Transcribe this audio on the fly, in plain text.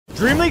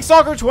Dream League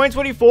Soccer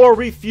 2024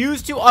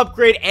 refused to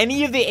upgrade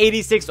any of the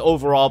 86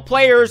 overall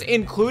players,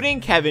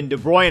 including Kevin De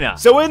Bruyne.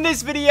 So in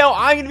this video,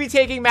 I'm going to be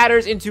taking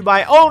matters into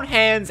my own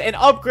hands and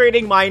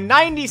upgrading my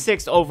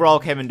 96 overall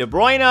Kevin De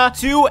Bruyne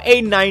to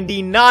a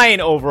 99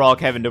 overall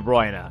Kevin De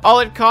Bruyne. All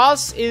it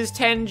costs is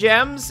 10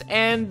 gems,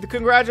 and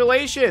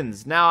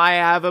congratulations, now I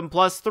have him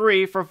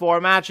 +3 for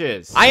 4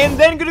 matches. I am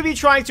then going to be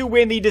trying to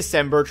win the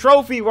December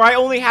trophy, where I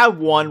only have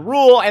one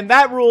rule, and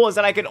that rule is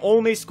that I can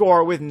only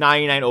score with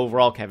 99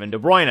 overall Kevin De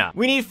Bruyne.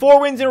 We need 4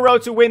 wins in a row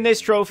to win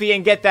this trophy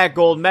and get that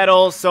gold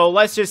medal, so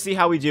let's just see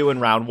how we do in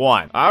round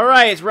 1.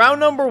 Alright, round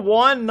number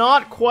 1,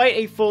 not quite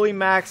a fully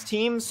maxed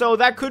team, so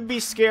that could be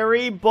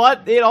scary,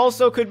 but it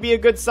also could be a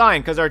good sign,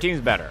 because our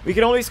team's better. We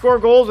can only score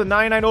goals with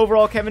 99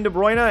 overall Kevin De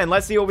Bruyne, and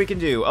let's see what we can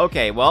do.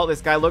 Okay, well,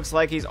 this guy looks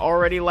like he's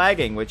already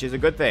lagging, which is a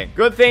good thing.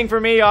 Good thing for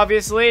me,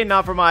 obviously,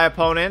 not for my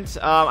opponent.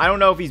 I don't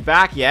know if he's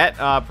back yet,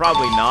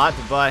 probably not,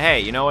 but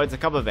hey, you know what, it's a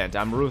cup event,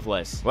 I'm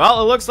ruthless.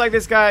 Well, it looks like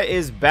this guy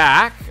is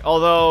back,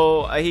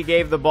 although he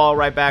gave the ball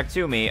right back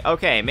to me.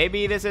 Okay,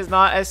 maybe this is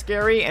not as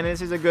scary, and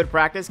this is a good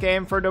practice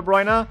game for De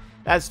Bruyne.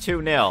 That's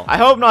 2-0. I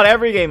hope not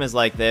every game is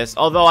like this,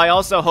 although I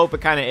also hope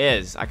it kind of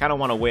is. I kind of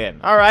want to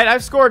win. All right,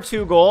 I've scored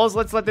 2 goals.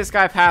 Let's let this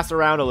guy pass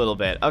around a little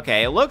bit.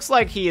 Okay, it looks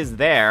like he is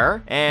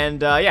there,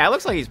 and yeah, it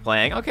looks like he's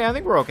playing. Okay, I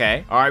think we're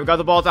okay. All right, we got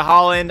the ball to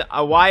Haaland.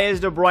 Why is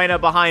De Bruyne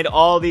behind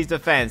all these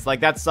defense?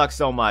 Like, that sucks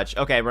so much.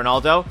 Okay,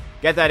 Ronaldo,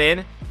 get that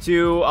in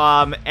to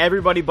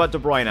everybody but De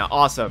Bruyne.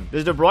 Awesome.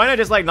 Does De Bruyne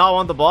just like not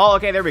want the ball?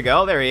 Okay, there we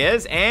go. There he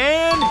is.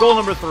 And goal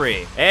number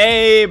 3.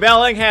 Hey,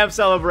 Bellingham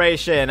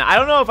celebration. I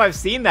don't know if I've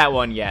seen that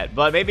one yet,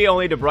 but maybe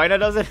only De Bruyne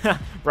does it.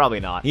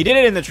 Probably not. He did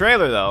it in the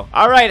trailer, though.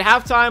 All right,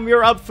 halftime. We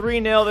are up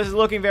 3-0. This is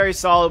looking very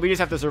solid. We just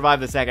have to survive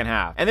the second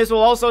half. And this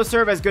will also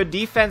serve as good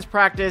defense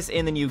practice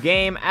in the new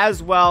game,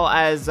 as well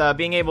as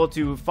being able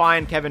to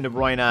find Kevin De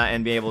Bruyne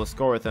and be able to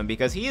score with him,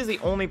 because he is the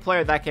only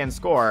player that can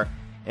score.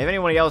 If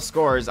anyone else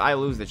scores, I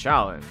lose the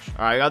challenge.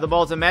 All right, got the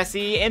ball to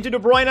Messi, into De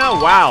Bruyne.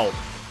 Wow.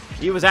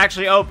 He was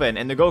actually open,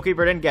 and the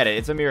goalkeeper didn't get it.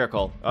 It's a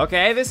miracle.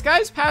 Okay, this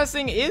guy's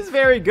passing is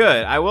very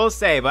good, I will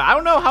say, but I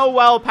don't know how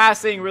well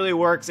passing really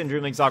works in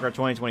Dream League Soccer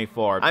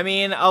 2024. I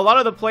mean, a lot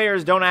of the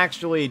players don't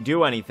actually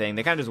do anything.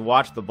 They kind of just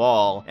watch the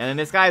ball, and then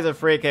this guy's a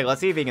free kick. Let's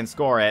see if he can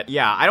score it.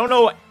 Yeah, I don't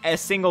know a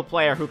single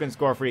player who can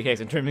score free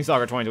kicks in Dream League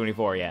Soccer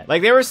 2024 yet.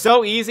 Like, they were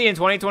so easy in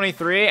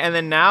 2023, and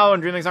then now in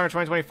Dream League Soccer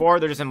 2024,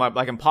 they're just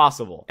like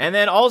impossible. And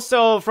then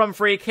also from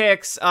free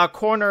kicks,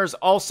 corners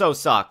also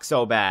suck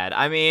so bad.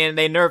 I mean,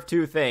 they nerfed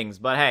 2 things.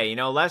 But hey, you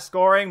know, less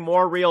scoring,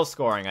 more real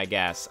scoring, I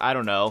guess. I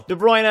don't know. De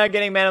Bruyne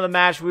getting man of the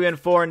match. We win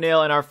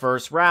 4-0 in our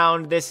first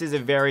round. This is a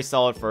very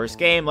solid first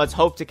game. Let's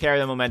hope to carry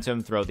the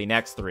momentum throughout the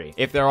next 3.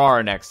 If there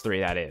are a next 3,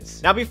 that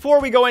is. Now, before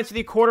we go into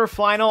the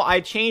quarterfinal, I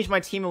changed my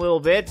team a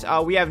little bit.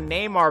 We have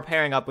Neymar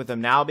pairing up with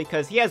him now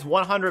because he has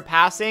 100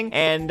 passing,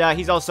 and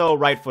he's also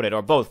right-footed,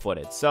 or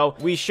both-footed. So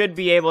we should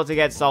be able to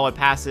get solid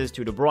passes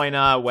to De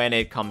Bruyne when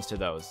it comes to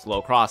those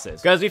low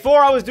crosses. Because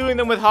before I was doing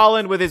them with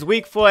Haaland with his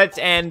weak foot,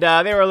 and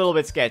they were a little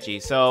bit sketchy.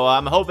 So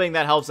I'm hoping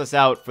that helps us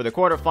out for the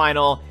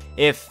quarterfinal,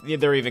 if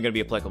they're even going to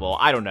be applicable.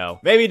 I don't know.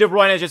 Maybe De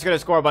Bruyne is just going to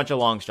score a bunch of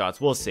long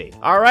shots. We'll see.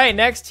 All right,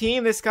 next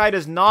team. This guy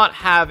does not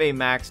have a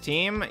max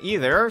team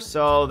either,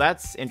 so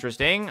that's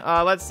interesting.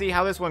 Let's see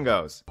how this one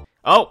goes.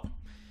 Oh,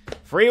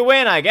 free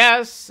win, I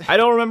guess. I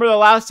don't remember the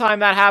last time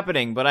that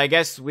happening, but I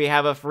guess we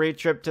have a free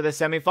trip to the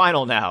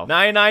semifinal now.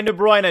 99 De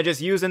Bruyne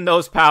just using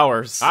those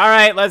powers. All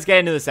right, let's get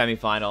into the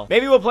semifinal.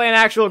 Maybe we'll play an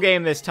actual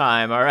game this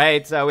time, all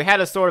right? We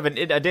had a sort of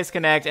a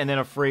disconnect and then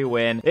a free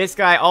win. This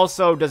guy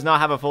also does not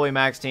have a fully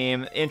maxed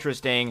team.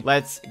 Interesting.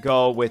 Let's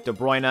go with De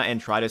Bruyne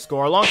and try to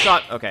score a long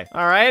shot. Okay.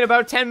 All right,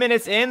 about 10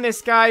 minutes in,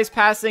 this guy's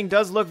passing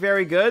does look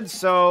very good,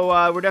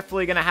 so we're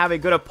definitely going to have a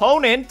good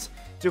opponent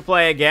to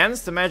play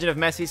against. Imagine if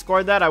Messi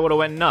scored that, I would have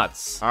went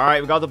nuts. All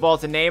right, we got the ball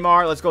to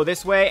Neymar. Let's go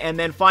this way and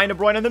then find De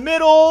Bruyne in the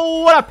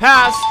middle. What a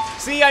pass.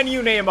 See, I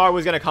knew Neymar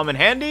was going to come in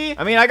handy.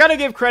 I mean, I got to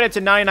give credit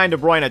to 99 De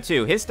Bruyne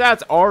too. His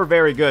stats are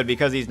very good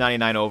because he's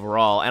 99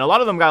 overall, and a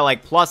lot of them got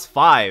like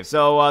 +5.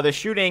 So the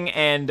shooting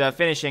and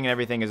finishing and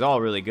everything is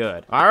all really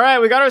good. All right,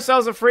 we got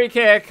ourselves a free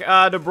kick. De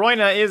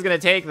Bruyne is going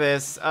to take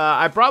this.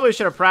 I probably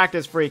should have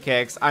practiced free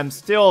kicks. I'm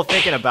still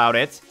thinking about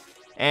it.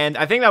 And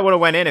I think that would have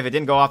went in if it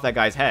didn't go off that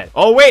guy's head.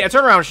 Oh, wait, a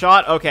turnaround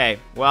shot. Okay,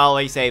 well,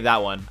 he saved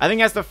that one. I think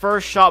that's the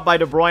first shot by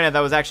De Bruyne that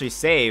was actually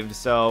saved,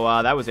 so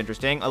that was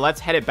interesting. Let's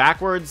head it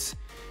backwards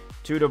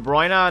to De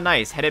Bruyne.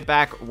 Nice, head it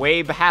back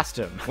way past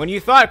him. When you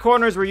thought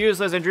corners were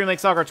useless in Dream League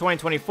Soccer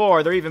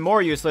 2024, they're even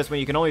more useless when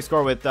you can only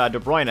score with De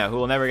Bruyne, who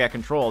will never get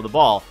control of the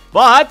ball.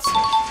 But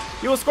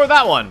he will score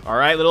that one. All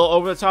right, little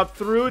over the top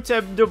through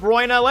to De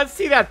Bruyne. Let's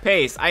see that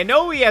pace. I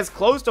know he has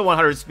close to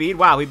 100 speed.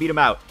 Wow, he beat him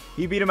out.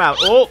 He beat him out.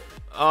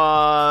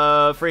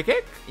 Oh, free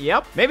kick?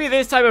 Yep. Maybe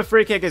this type of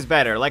free kick is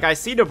better. Like, I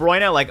see De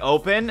Bruyne, like,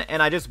 open,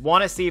 and I just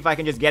want to see if I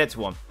can just get it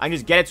to him. I can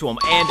just get it to him,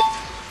 and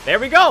there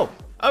we go.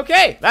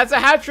 Okay, that's a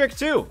hat trick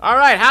too. All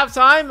right,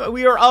 halftime,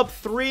 we are up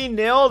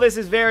 3-0. This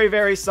is very,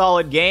 very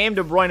solid game.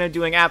 De Bruyne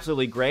doing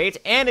absolutely great,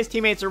 and his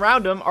teammates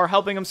around him are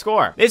helping him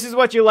score. This is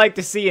what you like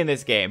to see in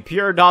this game,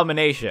 pure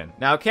domination.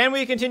 Now, can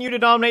we continue to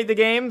dominate the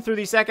game through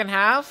the second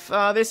half?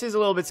 This is a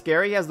little bit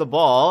scary. He has the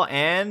ball,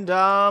 and,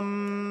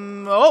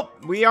 oh,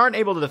 we aren't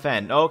able to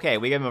defend. Okay,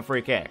 we give him a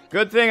free kick.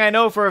 Good thing I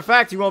know for a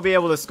fact he won't be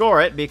able to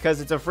score it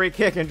because it's a free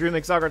kick in Dream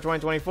League Soccer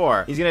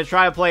 2024. He's gonna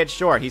try to play it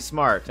short. He's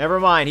smart.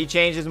 Never mind, he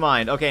changed his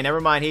mind. Okay, never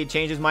mind. He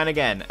changed his mind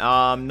again.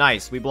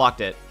 Nice. We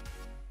blocked it.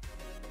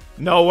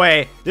 No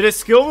way. Did his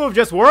skill move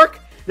just work?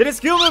 Did his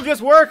skill move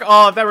just work?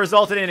 Oh, if that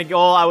resulted in a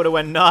goal, I would have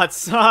went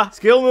nuts.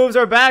 Skill moves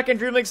are back in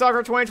Dream League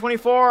Soccer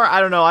 2024.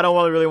 I don't know. I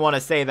don't really want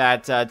to say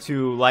that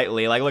too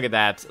lightly. Like, look at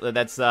that.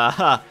 That's,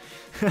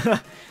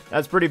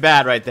 that's pretty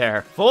bad right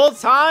there. Full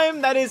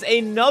time, that is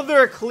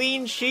another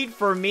clean sheet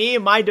for me.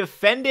 My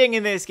defending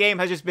in this game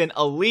has just been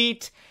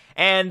elite.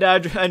 And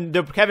Kevin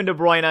De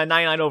Bruyne,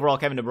 99 overall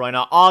Kevin De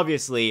Bruyne,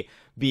 obviously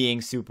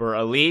being super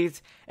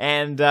elite.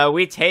 And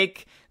we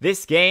take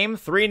this game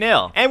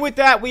 3-0. And with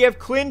that, we have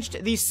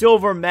clinched the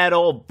silver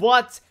medal,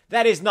 but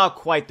that is not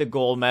quite the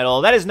gold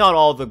medal. That is not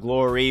all the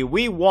glory.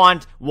 We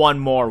want one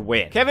more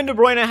win. Kevin De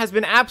Bruyne has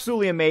been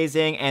absolutely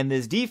amazing, and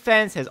this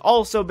defense has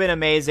also been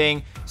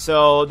amazing.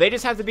 So they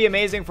just have to be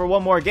amazing for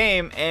one more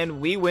game,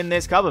 and we win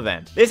this cup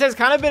event. This has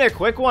kind of been a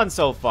quick one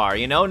so far,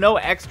 you know? No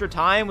extra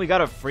time. We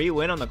got a free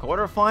win on the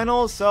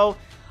quarterfinals, so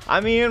I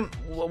mean,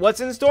 what's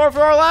in store for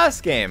our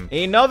last game?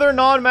 Another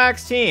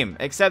non-max team,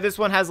 except this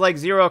one has like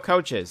 0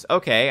 coaches.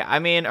 Okay, I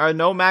mean, are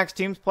no max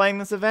teams playing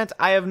this event?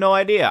 I have no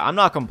idea. I'm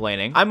not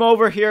complaining. I'm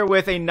over here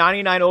with a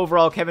 99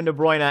 overall Kevin De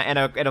Bruyne and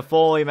a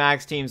fully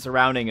max team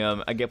surrounding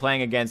him,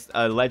 playing against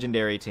a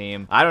legendary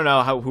team. I don't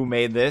know who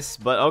made this,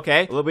 but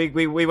okay.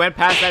 We went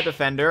past that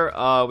defender.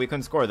 We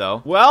couldn't score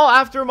though. Well,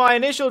 after my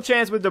initial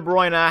chance with De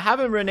Bruyne, I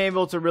haven't been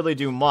able to really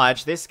do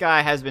much. This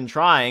guy has been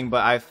trying,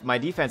 but my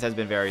defense has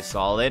been very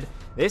solid.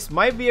 This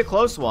might be a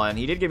close one.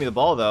 He did give me the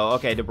ball, though.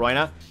 Okay, De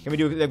Bruyne. Can we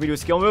do a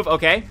skill move?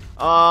 Okay.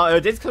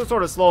 It did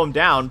sort of slow him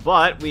down,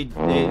 but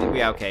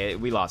okay,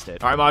 we lost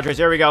it. All right, Modric,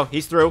 here we go.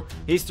 He's through.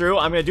 He's through.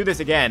 I'm going to do this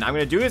again. I'm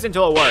going to do this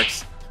until it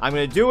works. I'm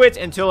going to do it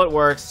until it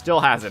works. Still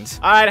hasn't.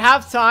 All right,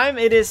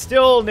 halftime. It is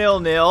still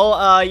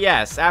 0-0.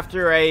 Yes,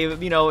 after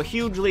a,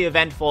 hugely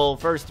eventful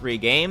first 3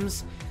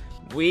 games,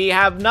 we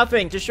have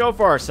nothing to show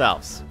for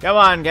ourselves. Come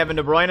on, Kevin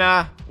De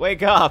Bruyne.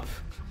 Wake up.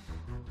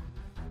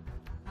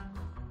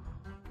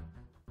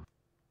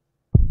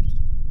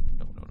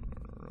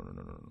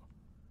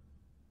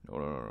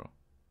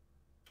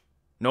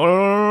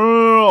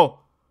 No.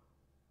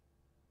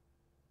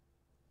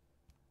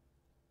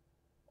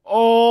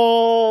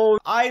 Oh,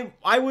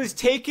 I was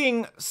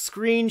taking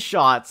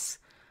screenshots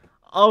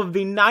of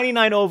the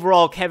 99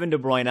 overall Kevin De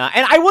Bruyne,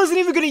 and I wasn't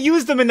even going to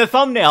use them in the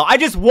thumbnail. I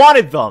just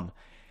wanted them.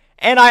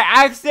 And I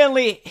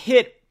accidentally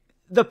hit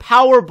the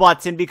power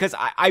button because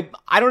I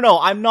don't know.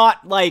 I'm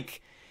not,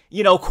 like,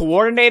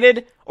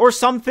 coordinated or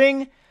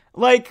something.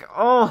 Like,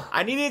 oh,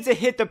 I needed to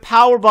hit the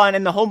power button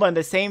and the home button at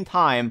the same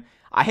time.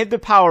 I hit the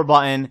power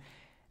button,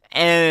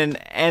 and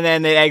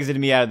then they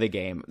exited me out of the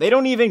game. They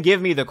don't even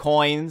give me the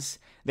coins.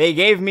 They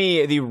gave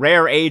me the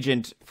rare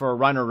agent for a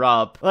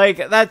runner-up.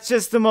 Like, that's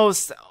just the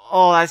most,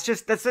 that's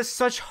just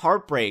such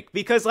heartbreak.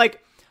 Because,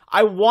 like,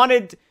 I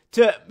wanted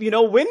to,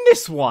 win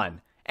this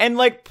one. And,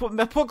 like,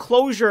 put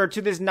closure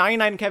to this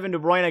 99 Kevin De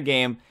Bruyne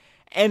game.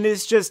 And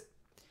it's just,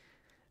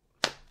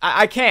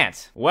 I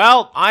can't.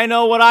 Well, I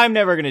know what I'm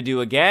never gonna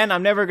do again.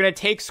 I'm never gonna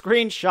take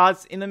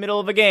screenshots in the middle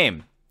of a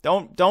game.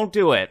 Don't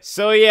do it.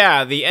 So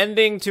yeah, the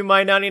ending to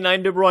my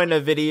 99 De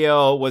Bruyne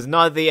video was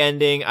not the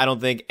ending I don't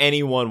think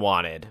anyone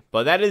wanted.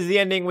 But that is the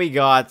ending we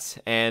got,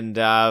 and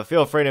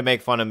feel free to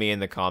make fun of me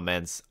in the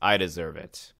comments. I deserve it.